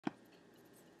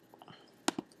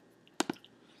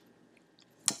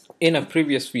In a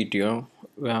previous video,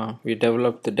 we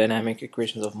developed the dynamic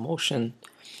equations of motion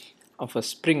of a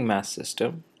spring mass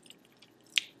system,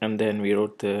 and then we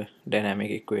wrote the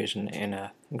dynamic equation in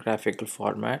a graphical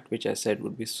format, which I said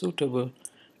would be suitable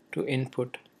to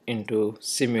input into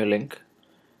SIMULINK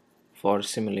for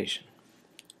simulation.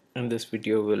 In this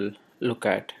video, we'll look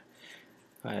at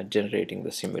generating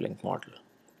the SIMULINK model.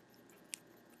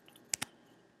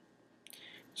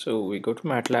 So we go to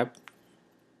MATLAB,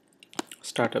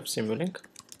 start up SIMULINK.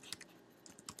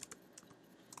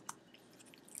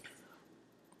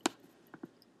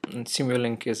 And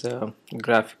SIMULINK is a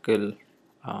graphical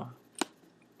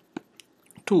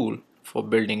tool for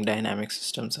building dynamic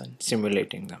systems and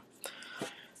simulating them.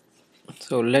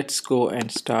 So let's go and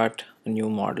start a new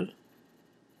model.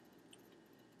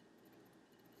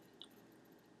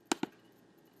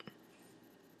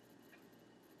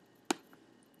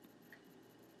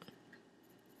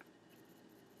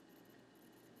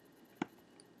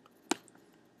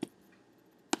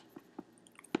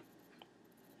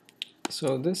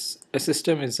 So this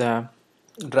system is a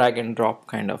drag and drop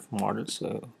kind of model.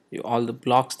 So all the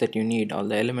blocks that you need, all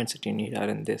the elements that you need are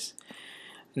in this.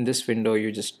 In this window,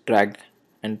 you just drag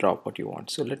and drop what you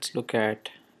want. So let's look at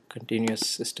continuous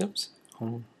systems.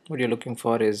 What you're looking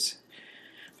for is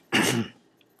the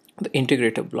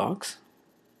integrator blocks.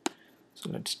 So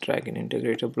let's drag an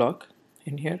integrator block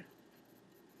in here.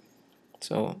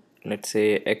 So let's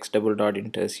say x double dot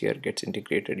enters here, gets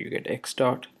integrated, you get x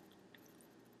dot.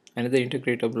 Another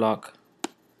integrator block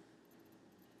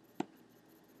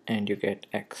and you get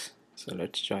x. So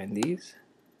let's join these.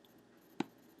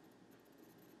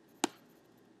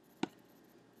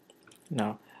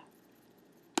 Now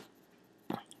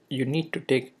you need to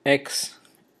take x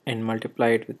and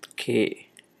multiply it with k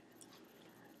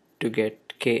to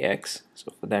get kx.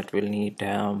 So for that we'll need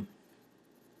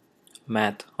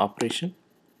math operation.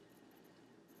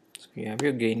 So you have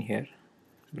your gain here,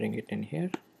 bring it in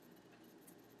here,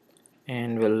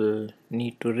 and we'll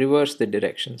need to reverse the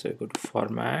direction. So you go to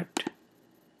format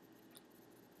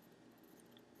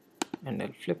and I'll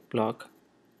flip block,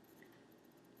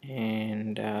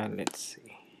 and let's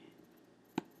see,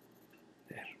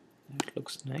 there, that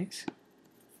looks nice.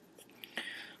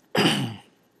 Let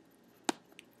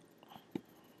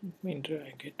me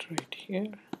drag it right here,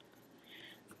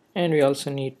 and we also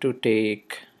need to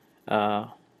take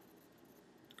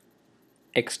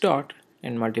x dot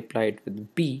and multiply it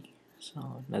with b.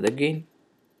 So another gain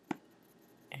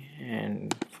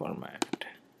and format,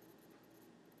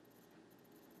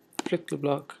 flip the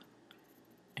block,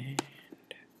 and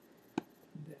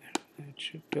there, that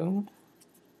should do.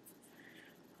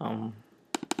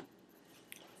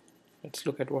 Let's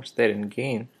look at what's there in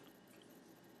gain.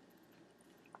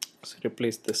 So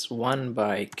replace this 1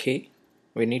 by k.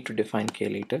 We need to define k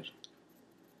later.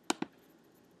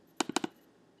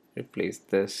 Replace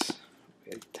this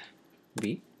with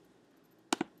b.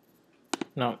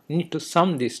 Now we need to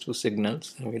sum these two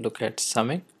signals, and we look at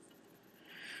summing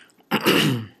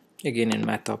again in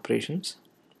math operations.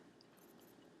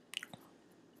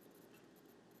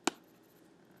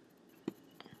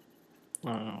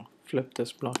 Flip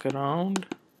this block around.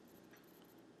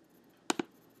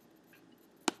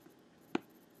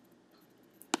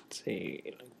 Let's say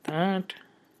like that,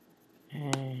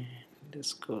 and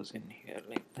this goes in here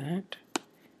like that.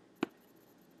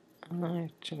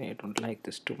 Actually, I don't like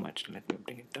this too much. Let me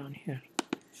bring it down here.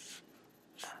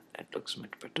 That looks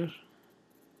much better.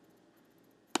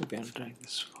 Maybe I'll drag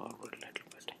this forward a little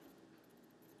bit.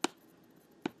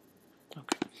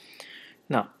 Okay.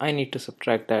 Now I need to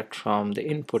subtract that from the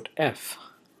input f.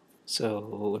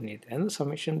 So we need another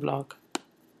summation block.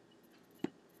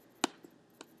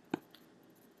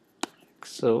 Like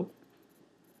so.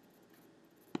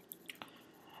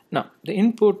 Now the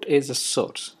input is a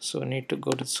source, so I need to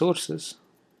go to sources,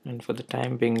 and for the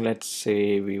time being, let's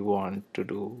say we want to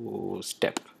do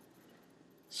step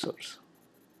source.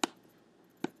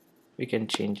 We can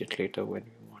change it later when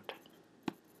we want.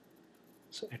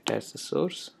 So attach the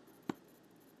source,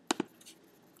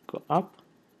 go up,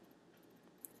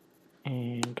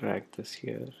 and drag this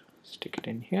here, stick it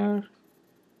in here.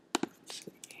 Let's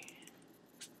see.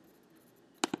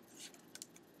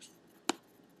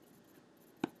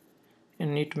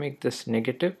 And need to make this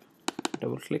negative.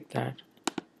 Double click that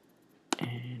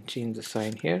and change the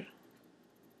sign here.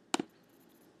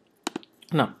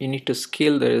 Now you need to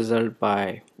scale the result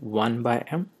by 1 by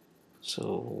m.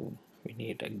 So we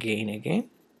need a gain again,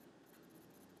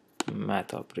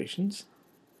 math operations,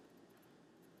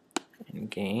 and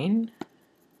gain,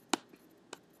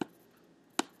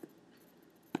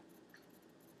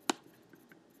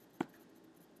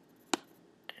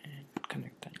 and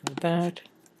connect that with that,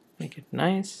 make it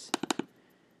nice,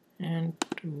 and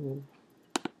 2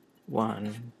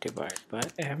 1 divided by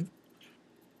m.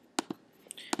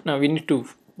 Now we need to,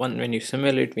 when you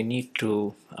simulate, we need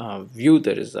to view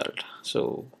the result.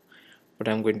 So what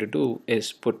I'm going to do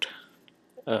is put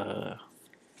a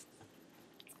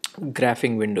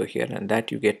graphing window here, and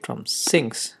that you get from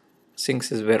sinks.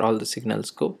 Sinks is where all the signals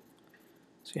go.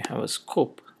 So you have a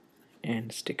scope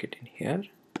and stick it in here.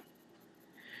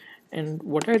 And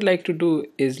what I'd like to do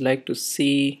is like to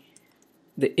see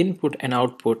the input and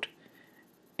output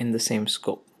in the same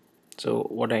scope. So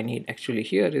what I need actually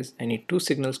here is I need two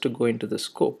signals to go into the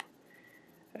scope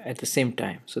at the same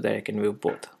time so that I can view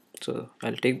both. So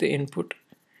I'll take the input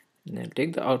and I'll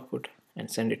take the output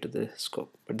and send it to the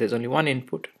scope. But there's only one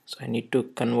input, so I need to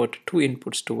convert two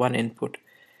inputs to one input.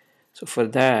 So for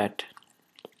that,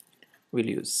 we'll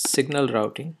use signal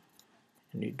routing,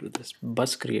 and we do this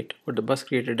bus create. What the bus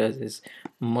creator does is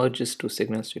merges two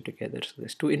signals together. So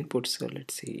there's two inputs. So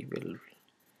let's see, we'll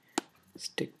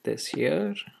stick this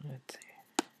here. Let's see.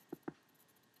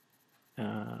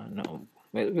 No,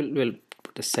 we'll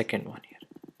put the second one here.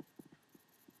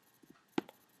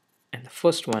 And the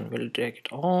first one, we'll drag it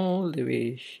all the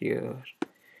way here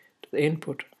to the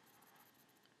input.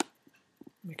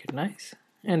 Make it nice.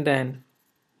 And then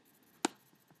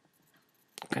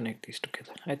connect these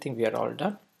together. I think we are all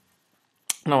done.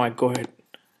 Now I go ahead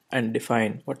and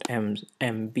define what M,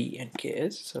 B, and K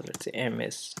is. So let's say M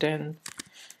is 10,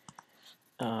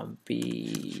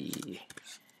 B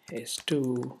is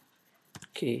 2,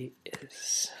 K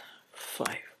is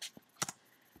 5.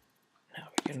 Now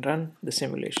we can run the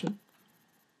simulation.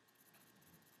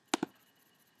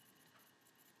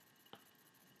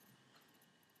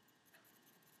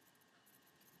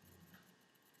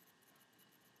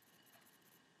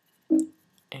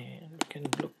 And we can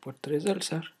look what the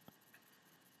results are.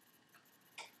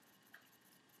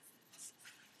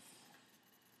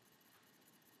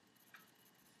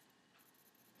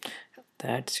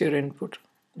 That's your input.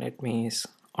 Let me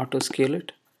auto scale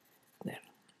it. There.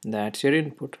 That's your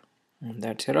input. And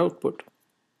that's your output.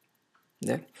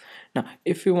 There. Now,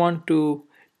 if you want to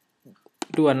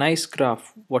do a nice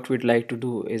graph, what we'd like to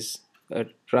do is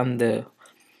run the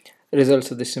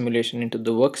results of the simulation into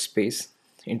the workspace,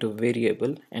 into a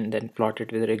variable, and then plot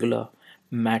it with a regular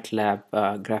MATLAB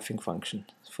graphing function.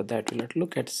 For that, we'll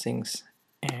look at sinks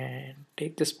and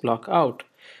take this block out.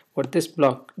 What this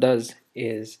block does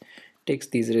is takes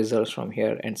these results from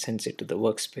here and sends it to the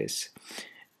workspace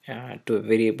to a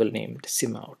variable named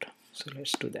SIMOut. So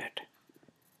let's do that.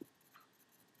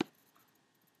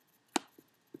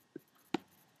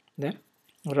 There,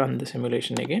 run the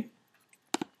simulation again.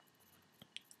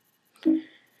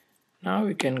 Now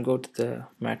we can go to the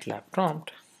MATLAB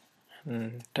prompt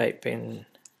and type in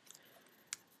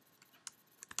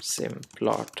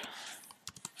simplot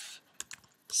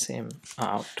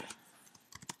SIMOut.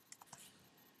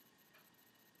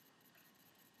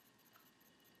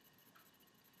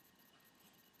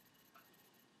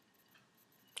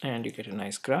 And you get a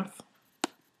nice graph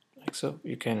like so.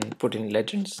 You can put in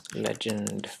legends,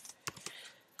 legend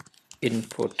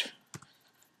input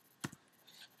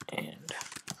and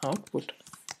output.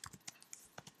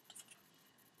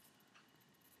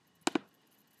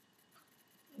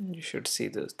 You should see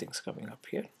those things coming up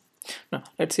here. Now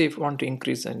let's say if you want to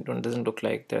increase, and it doesn't look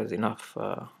like there's enough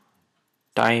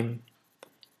time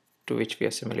to which we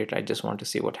are simulating. I just want to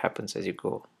see what happens as you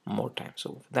go more time.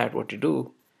 So for that, what you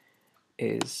do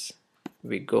is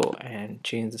we go and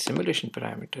change the simulation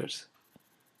parameters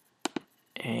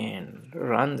and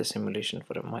run the simulation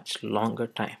for a much longer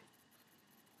time.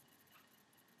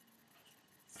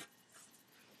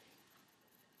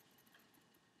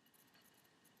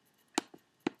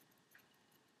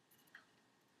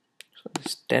 So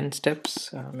this 10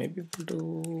 steps, maybe we'll do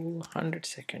 100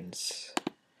 seconds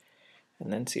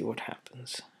and then see what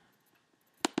happens.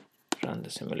 Run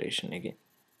the simulation again.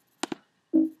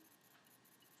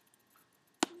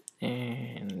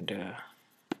 And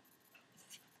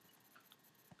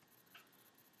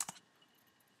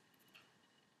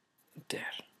there,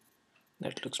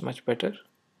 that looks much better.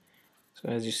 So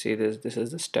as you see, this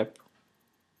is the step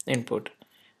input,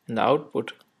 and the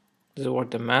output, this is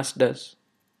what the mass does.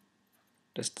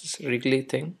 Does this wriggly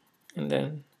thing and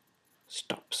then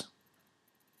stops.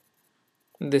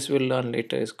 This we'll learn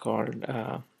later is called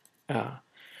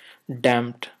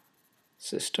damped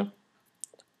system,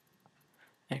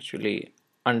 actually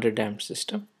under damped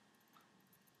system.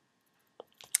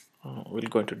 We'll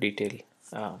go into detail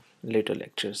later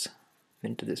lectures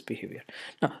into this behavior.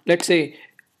 Now let's say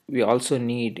we also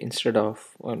need, instead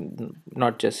of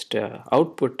not just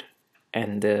output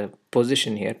and the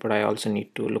position here, but I also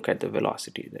need to look at the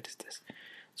velocity, that is this.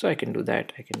 So I can do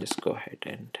that. I can just go ahead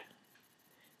and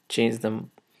change the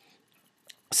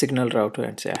signal router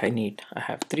and say I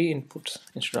have 3 inputs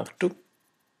instead of 2,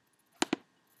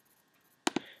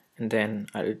 and then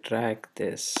I'll drag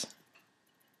this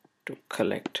to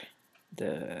collect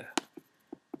the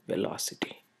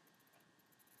velocity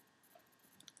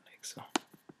like so.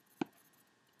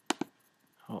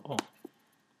 Oh,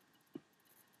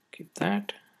 keep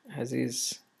that as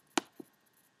is,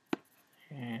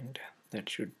 and that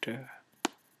should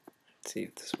let's see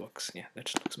if this works. Yeah,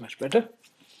 that looks much better.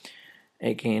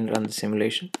 Again, run the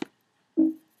simulation.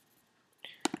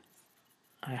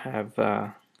 I have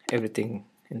everything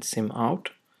in sim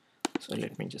out, so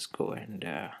let me just go and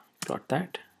plot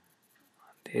that.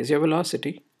 There's your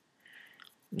velocity.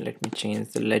 Let me change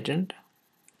the legend.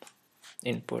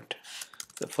 Input,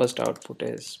 the first output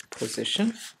is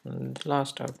position and the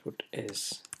last output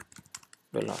is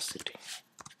velocity.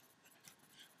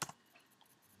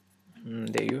 And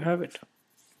there you have it.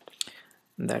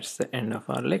 That's the end of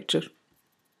our lecture.